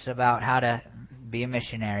 Taught us about how to be a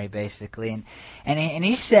missionary, basically. And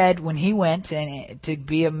he said when he went to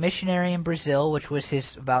be a missionary in Brazil, which was his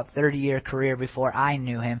about 30-year career before I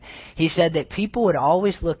knew him, he said that people would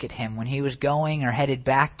always look at him when he was going or headed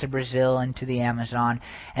back to Brazil and to the Amazon,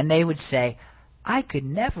 and they would say, I could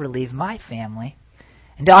never leave my family.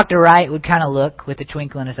 And Dr. Wright would kind of look with a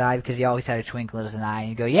twinkle in his eye, because he always had a twinkle in his eye, and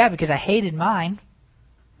he'd go, yeah, because I hated mine.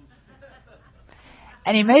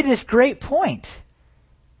 And he made this great point.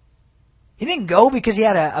 He didn't go because he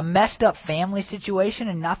had a messed up family situation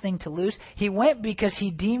and nothing to lose. He went because he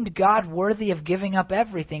deemed God worthy of giving up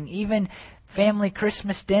everything, even family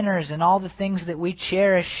Christmas dinners and all the things that we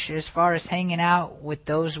cherish as far as hanging out with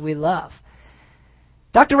those we love.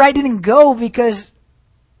 Dr. Wright didn't go because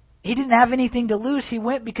he didn't have anything to lose. He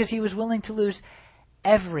went because he was willing to lose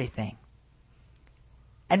everything.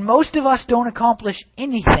 And most of us don't accomplish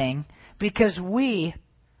anything because we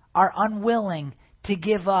are unwilling to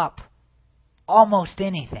give up almost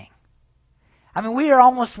anything. I mean, we are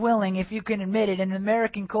almost willing, if you can admit it, in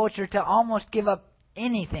American culture to almost give up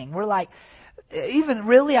anything. We're like, even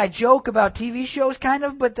really, I joke about TV shows kind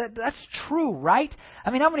of, but that's true, right?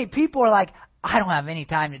 I mean, how many people are like, I don't have any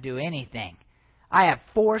time to do anything. I have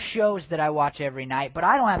 4 shows that I watch every night, but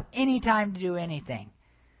I don't have any time to do anything.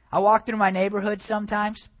 I walk through my neighborhood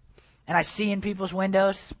sometimes, And I see in people's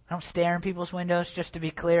windows. I don't stare in people's windows, just to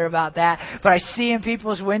be clear about that. But I see in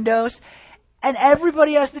people's windows, and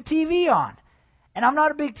everybody has the TV on. And I'm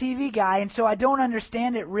not a big TV guy, and so I don't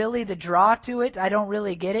understand it really, the draw to it. I don't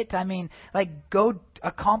really get it. I mean, like, go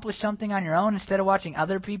accomplish something on your own instead of watching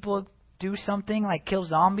other people do something, like kill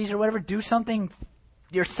zombies or whatever. Do something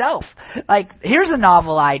yourself. Like, here's a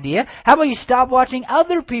novel idea. How about you stop watching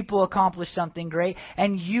other people accomplish something great,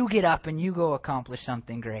 and you get up and you go accomplish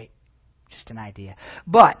something great? Just an idea.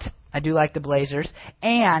 But I do like the Blazers,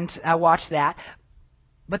 and I watch that.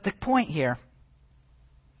 But the point here,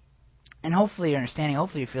 and hopefully you're understanding,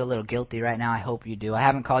 hopefully you feel a little guilty right now. I hope you do. I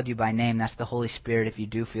haven't called you by name. That's the Holy Spirit if you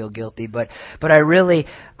do feel guilty. But I really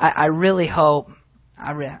hope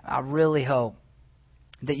that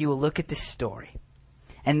you will look at this story.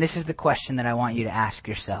 And this is the question that I want you to ask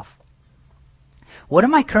yourself. What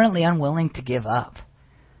am I currently unwilling to give up?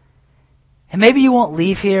 And maybe you won't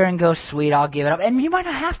leave here and go, sweet, I'll give it up. And you might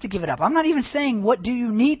not have to give it up. I'm not even saying what do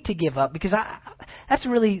you need to give up, because that's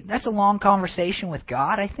a long conversation with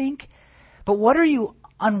God, I think. But what are you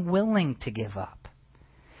unwilling to give up?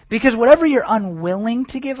 Because whatever you're unwilling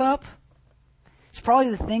to give up is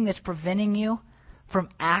probably the thing that's preventing you from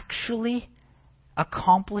actually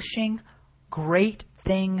accomplishing great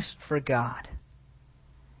things for God.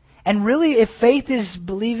 And really, if faith is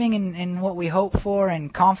believing in what we hope for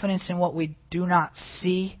and confidence in what we do not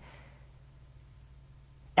see,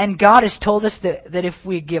 and God has told us that if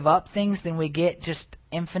we give up things, then we get just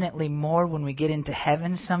infinitely more when we get into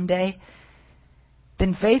heaven someday,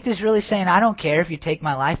 then faith is really saying, I don't care if you take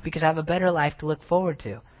my life because I have a better life to look forward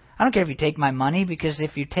to. I don't care if you take my money, because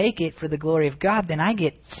if you take it for the glory of God, then I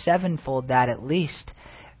get sevenfold that at least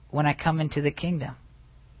when I come into the kingdom.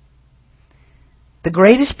 The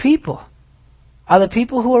greatest people are the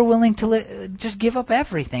people who are willing to just give up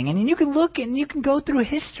everything. And you can look and you can go through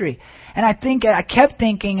history. And I kept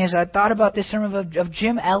thinking as I thought about this sermon of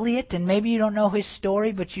Jim Elliot, and maybe you don't know his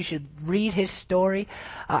story, but you should read his story.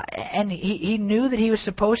 And he knew that he was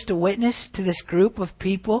supposed to witness to this group of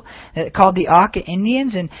people called the Auca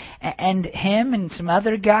Indians, and him and some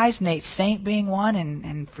other guys, Nate Saint being one,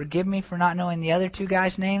 and forgive me for not knowing the other two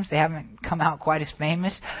guys' names. They haven't come out quite as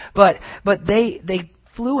famous. But they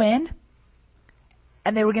flew in,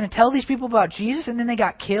 and they were going to tell these people about Jesus, and then they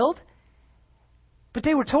got killed. But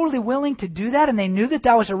they were totally willing to do that, and they knew that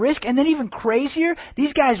that was a risk. And then even crazier,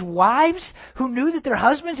 these guys' wives, who knew that their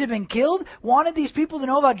husbands had been killed, wanted these people to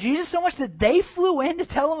know about Jesus so much that they flew in to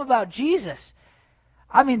tell them about Jesus.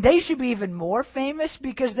 I mean, they should be even more famous,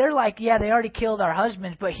 because they're like, yeah, they already killed our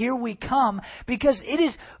husbands, but here we come, because it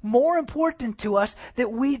is more important to us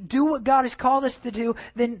that we do what God has called us to do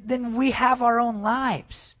than we have our own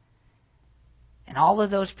lives. And all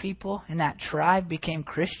of those people in that tribe became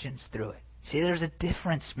Christians through it. See, there's a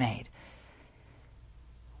difference made.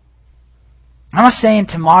 I'm not saying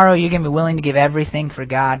tomorrow you're going to be willing to give everything for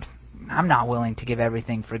God. I'm not willing to give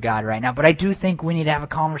everything for God right now. But I do think we need to have a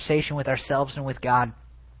conversation with ourselves and with God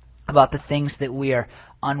about the things that we are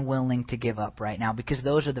unwilling to give up right now. Because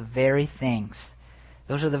those are the very things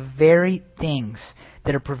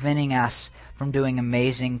that are preventing us from doing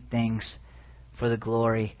amazing things for the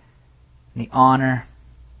glory, the honor,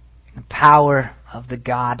 the power of the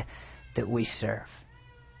God that we serve.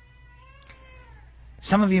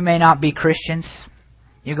 Some of you may not be Christians.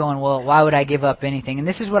 You're going, well, why would I give up anything? And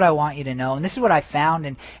this is what I want you to know. And this is what I found.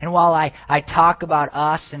 And while I talk about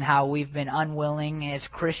us and how we've been unwilling as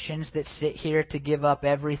Christians that sit here to give up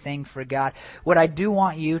everything for God, what I do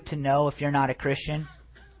want you to know, if you're not a Christian,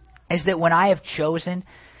 is that when I have chosen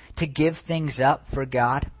to give things up for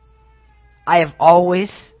God, I have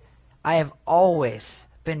always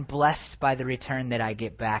been blessed by the return that I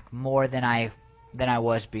get back more than I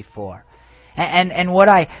was before. And what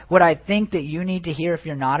I think that you need to hear if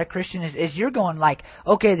you're not a Christian is you're going like,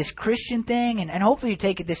 okay, this Christian thing, and hopefully you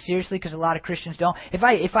take it this seriously, because a lot of Christians don't. If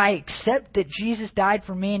I accept that Jesus died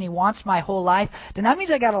for me and He wants my whole life, then that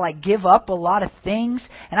means I got to like give up a lot of things,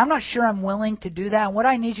 and I'm not sure I'm willing to do that. And what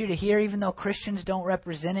I need you to hear, even though Christians don't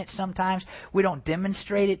represent it sometimes, we don't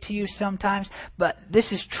demonstrate it to you sometimes, but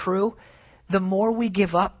this is true. The more we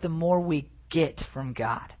give up, the more we get from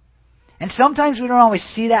God. And sometimes we don't always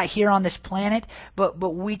see that here on this planet, but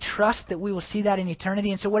we trust that we will see that in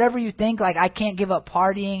eternity. And so whatever you think, like I can't give up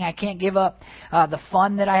partying, I can't give up the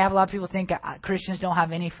fun that I have. A lot of people think Christians don't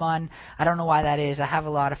have any fun. I don't know why that is. I have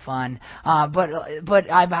a lot of fun.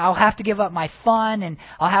 But I'll have to give up my fun, and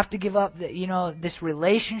I'll have to give up this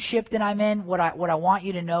relationship that I'm in. What I want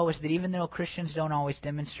you to know is that even though Christians don't always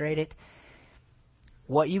demonstrate it,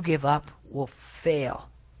 what you give up will fail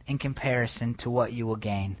in comparison to what you will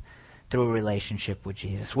gain through a relationship with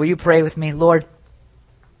Jesus. Will you pray with me? Lord,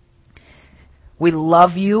 we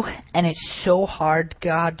love you, and it's so hard,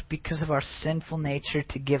 God, because of our sinful nature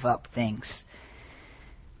to give up things.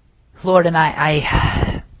 Lord, and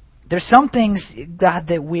there's some things, God,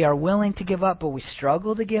 that we are willing to give up, but we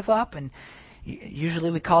struggle to give up, and usually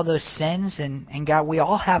we call those sins, and God, we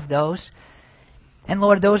all have those. And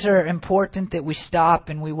Lord, those are important that we stop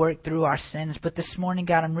and we work through our sins. But this morning,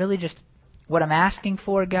 God, what I'm asking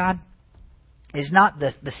for, God, is not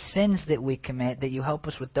the sins that we commit, that you help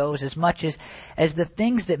us with those, as much as the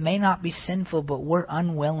things that may not be sinful, but we're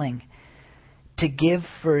unwilling to give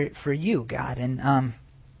for you, God. And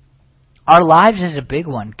our lives is a big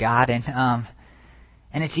one, God, and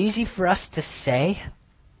it's easy for us to say,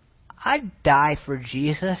 I'd die for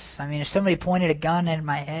Jesus. I mean, if somebody pointed a gun at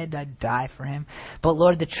my head, I'd die for him. But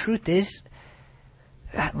Lord, the truth is,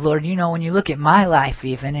 Lord, you know, when you look at my life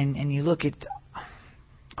even, and you look at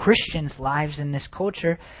Christians' lives in this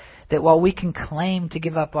culture, that while we can claim to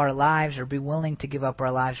give up our lives or be willing to give up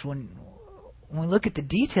our lives, when we look at the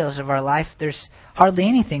details of our life, there's hardly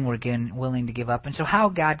anything we're willing to give up. And so how,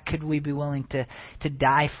 God, could we be willing to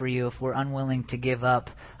die for you if we're unwilling to give up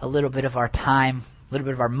a little bit of our time, a little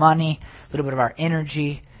bit of our money, a little bit of our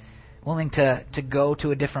energy, willing to go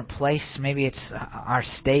to a different place? Maybe it's our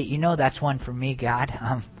state. You know that's one for me, God.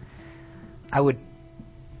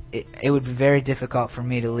 It would be very difficult for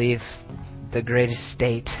me to leave the greatest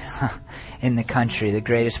state in the country, the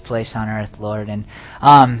greatest place on earth, Lord. And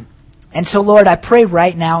so, Lord, I pray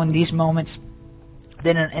right now in these moments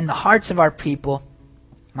that in the hearts of our people,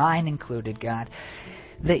 mine included, God,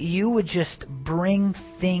 that you would just bring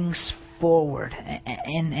things forward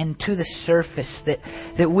and to the surface,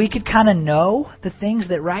 that we could kind of know the things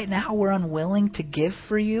that right now we're unwilling to give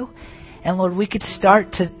for you. And Lord, we could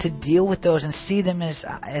start to deal with those and see them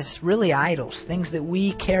as really idols, things that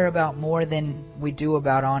we care about more than we do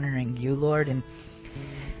about honoring you, Lord.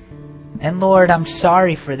 And Lord, I'm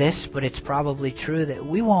sorry for this, but it's probably true that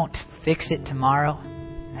we won't fix it tomorrow.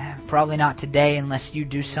 Probably not today unless you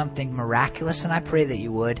do something miraculous, and I pray that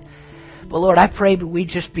you would. But Lord, I pray that we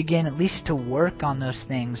just begin at least to work on those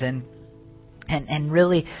things and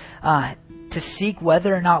really to seek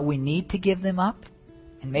whether or not we need to give them up.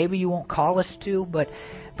 And maybe you won't call us to, but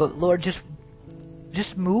Lord,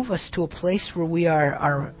 just move us to a place where we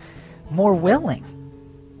are more willing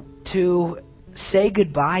to say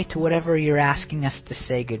goodbye to whatever you're asking us to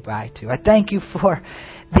say goodbye to. I thank you for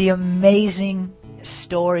the amazing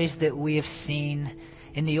stories that we have seen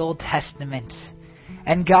in the Old Testament.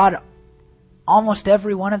 And God, almost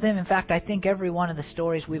every one of them, in fact, I think every one of the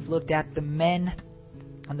stories we've looked at, the men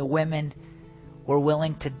and the women were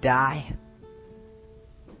willing to die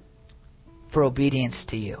for obedience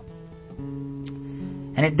to you.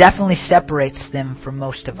 And it definitely separates them from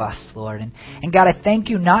most of us, Lord. And God, I thank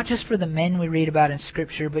you not just for the men we read about in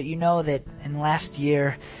Scripture, but you know that in the last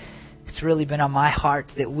year, it's really been on my heart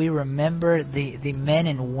that we remember the men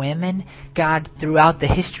and women, God, throughout the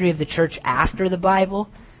history of the church after the Bible,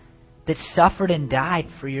 that suffered and died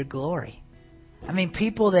for your glory. I mean,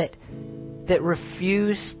 people that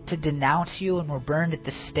refused to denounce you and were burned at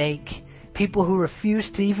the stake. People who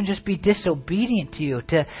refused to even just be disobedient to you,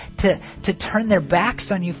 to turn their backs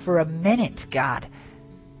on you for a minute, God,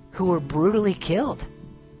 who were brutally killed.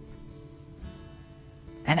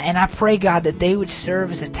 And I pray, God, that they would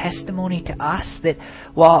serve as a testimony to us that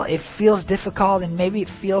while it feels difficult and maybe it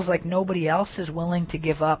feels like nobody else is willing to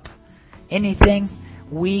give up anything,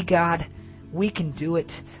 God, we can do it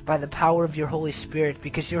by the power of your Holy Spirit,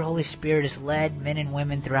 because your Holy Spirit has led men and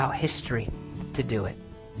women throughout history to do it.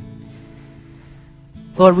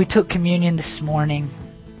 Lord, we took communion this morning,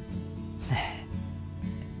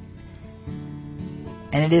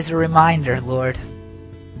 and it is a reminder, Lord,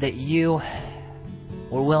 that you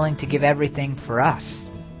were willing to give everything for us.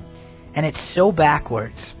 And it's so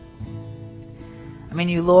backwards. I mean,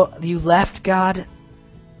 you left, God,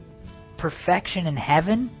 perfection in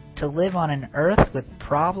heaven to live on an earth with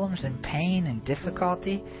problems and pain and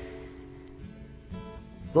difficulty.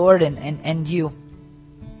 Lord, and you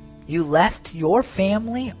left your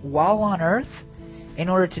family while on earth in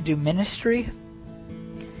order to do ministry.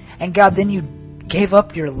 And God, then you gave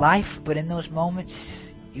up your life, but in those moments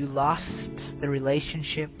you lost the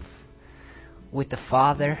relationship with the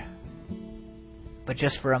Father, but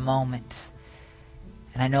just for a moment.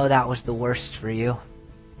 And I know that was the worst for you.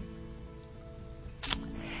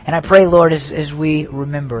 And I pray, Lord, as we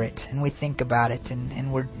remember it and we think about it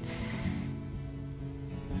and we're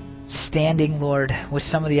standing, Lord, with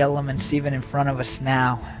some of the elements even in front of us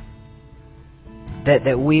now,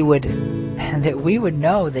 that we would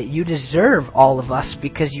know that you deserve all of us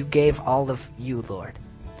because you gave all of you, Lord.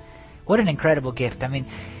 What an incredible gift. I mean,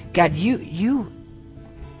 God, you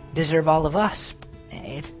deserve all of us.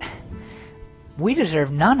 We deserve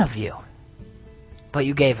none of you. But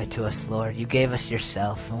you gave it to us, Lord. You gave us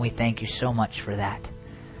yourself, and we thank you so much for that.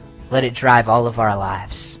 Let it drive all of our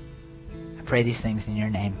lives. I pray these things in your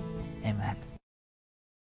name. Amen.